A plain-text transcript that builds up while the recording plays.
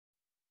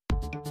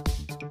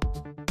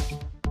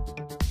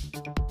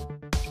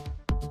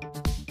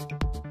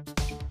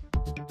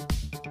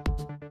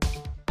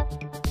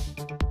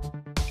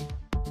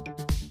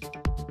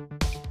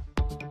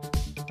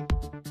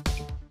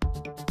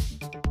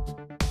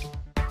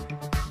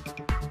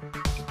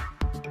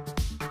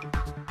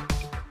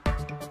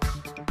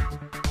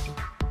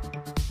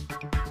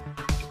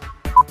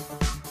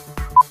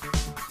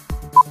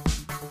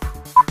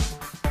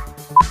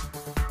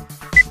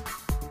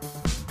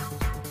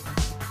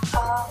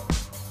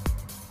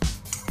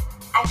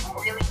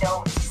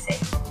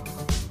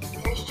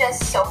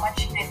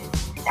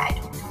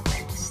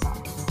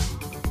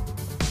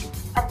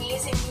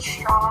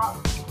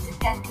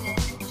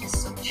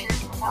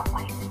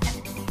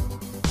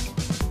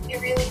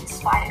really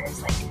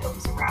inspires like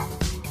those around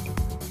you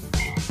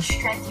and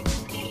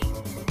strengthens you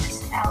in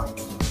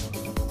personality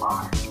you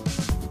are.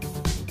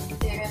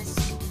 There's,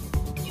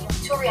 you know,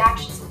 two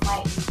reactions in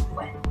life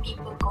when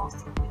people go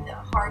through the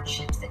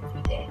hardships that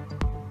you did,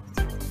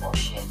 through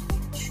bullshit,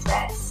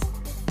 stress.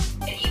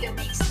 It either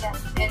makes them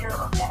bitter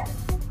or better.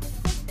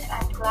 And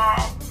I'm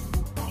glad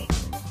like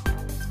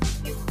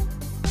you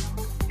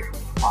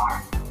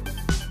are.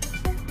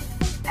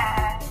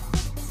 And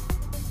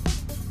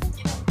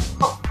you know,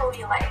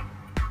 hopefully like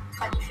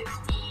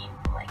 2015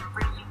 will like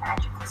bring you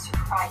magical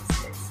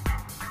surprises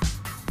and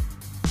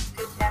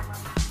good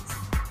memories,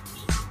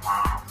 amazing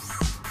laughs.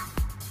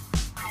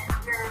 And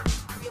we're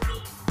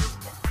really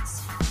gonna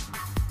miss you.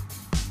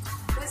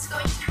 Who's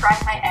going to fry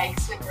my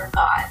eggs when you're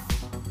gone?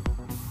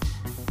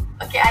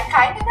 Okay, I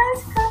kind of know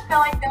it's good, but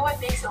like no one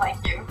makes it like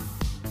you.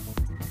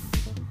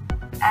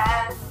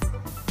 And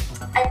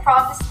I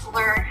promise to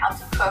learn how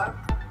to cook,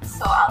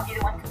 so I'll be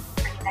the one cooking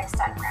for you next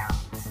time around.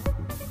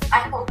 I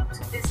hope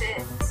to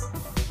visit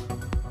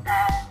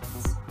and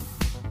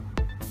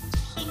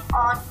keep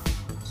on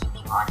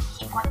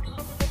being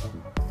you.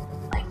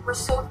 Like, we're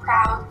so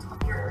proud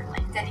of your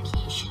like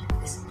dedication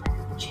and discipline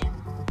in the gym.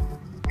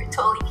 You're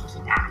totally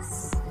kicking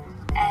ass,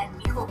 and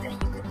we hope that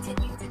you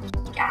continue to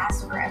kick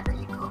ass wherever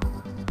you go.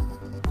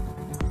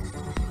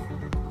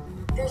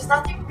 There's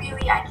nothing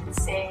really I can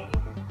say,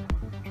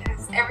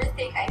 because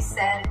everything I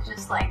said is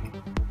just like,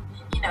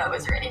 you know, it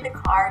was written in the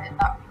card and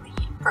not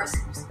really a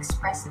person who's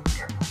expressing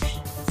their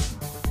emotions.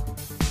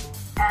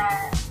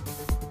 And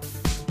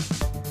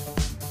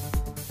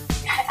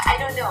I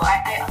don't know,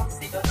 I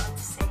honestly don't know what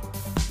to say.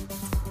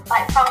 But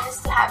I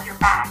promise to have your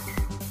back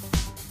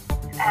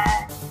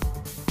and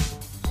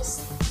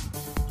just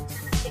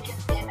through the thick and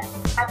thin,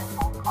 have a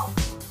phone call.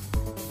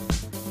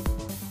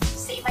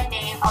 Say my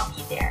name, I'll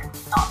be there.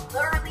 Not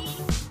literally,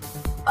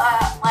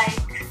 but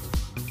like,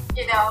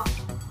 you know,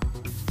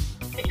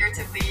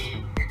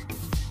 figuratively,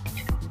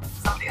 you know,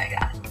 something like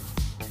that.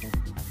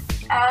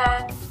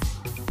 And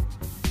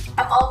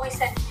I'm always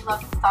sending you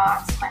loving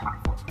thoughts, my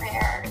heartfelt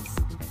prayers,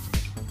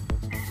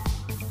 and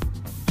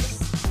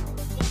just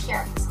take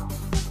care of yourself.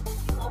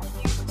 We love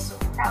you, we're so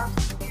proud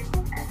of you,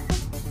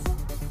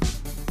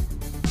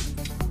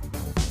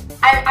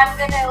 and I'm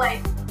gonna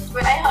like,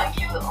 when I hug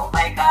you, oh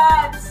my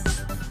god,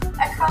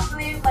 I can't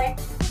believe like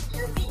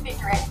you're leaving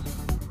already.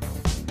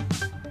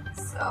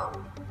 So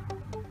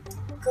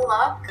good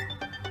luck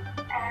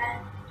and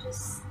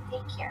just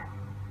take care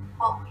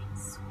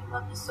always. We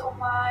love you so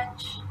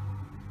much.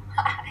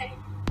 Bye.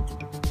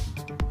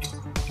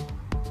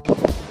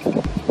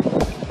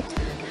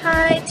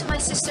 Hi to my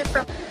sister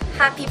from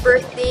happy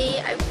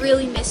birthday. I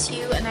really miss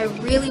you and I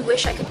really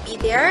wish I could be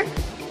there.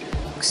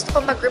 Gusto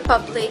ko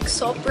mag-Republic.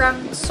 Sobrang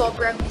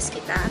miss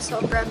kita.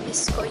 Sobrang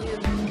miss ko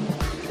yung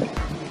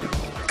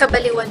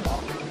kabaliwan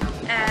mo.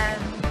 And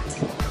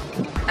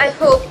I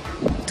hope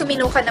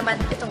tumino ka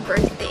naman itong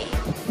birthday.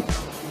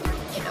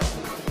 You know,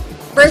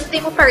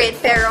 birthday mo pa rin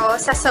pero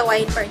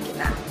sasawayin pa rin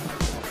kita.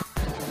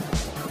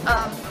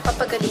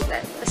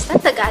 Papagalitan. Basta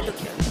Tagalog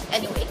yun.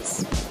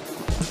 Anyways,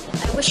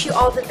 I wish you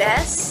all the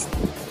best.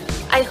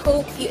 I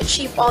hope you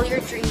achieve all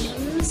your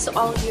dreams,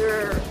 all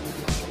your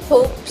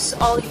hopes,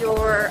 all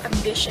your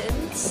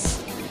ambitions.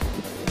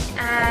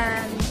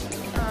 And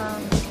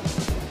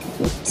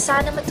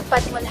sana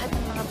matupad mo lahat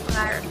ng mga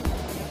pangarap.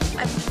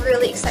 I'm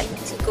really excited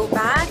to go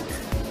back.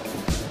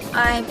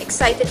 I'm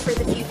excited for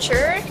the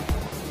future.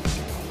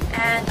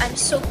 And I'm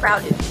so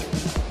proud of you.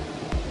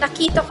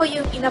 Nakita ko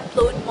yung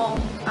in-upload mong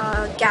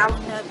gown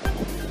na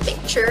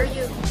picture,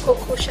 yung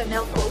Coco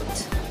Chanel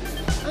quote.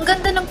 Ang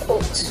ganda ng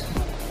quote.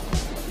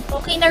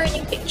 Okay na rin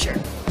yung picture.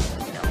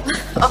 You know?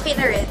 Okay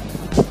na rin.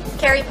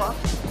 Carry mo.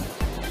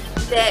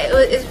 It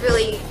is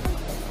really,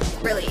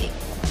 really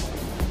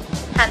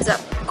hands up,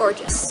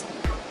 gorgeous.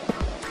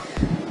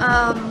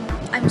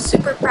 I'm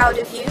super proud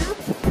of you.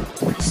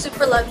 I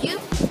super love you.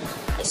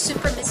 I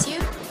super miss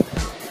you.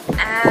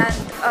 And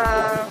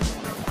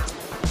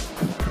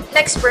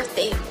next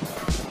birthday,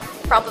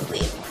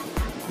 probably,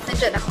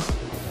 nandyan ako.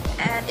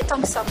 And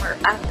itong summer,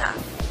 ata.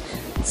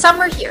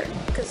 Summer here,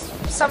 because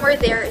summer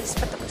there is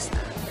patapos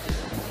na.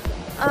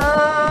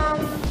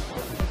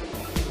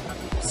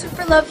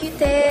 Super love you,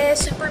 te.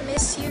 Super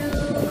miss you.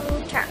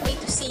 Can't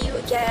wait to see you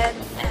again.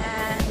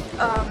 And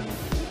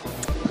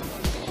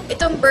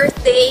itong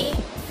birthday,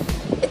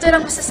 ito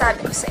lang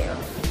masasabi ko sa'yo.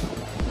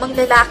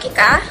 Manglalaki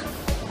ka,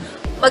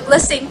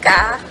 maglasing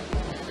ka,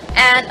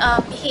 and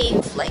behave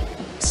like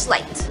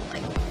slight.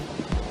 Like,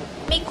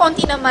 may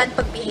konti naman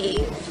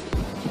pag-behave.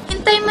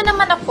 Hintay mo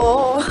naman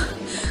ako.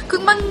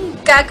 Kung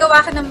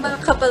manggagawa ka ng mga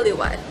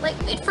kabaliwan, like,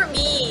 for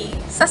me,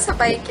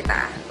 sasabayin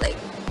kita. Like,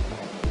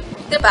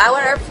 diba?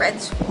 What are our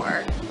friends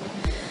for?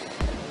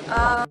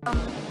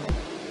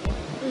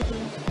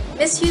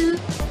 Miss you,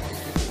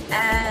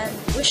 and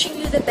wishing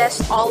you the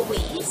best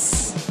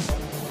always.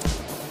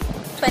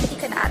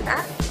 20 ka na ata.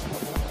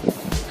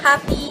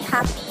 Happy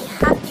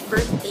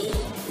birthday,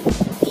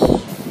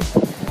 Dee.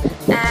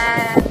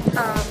 And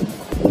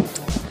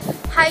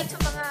hi to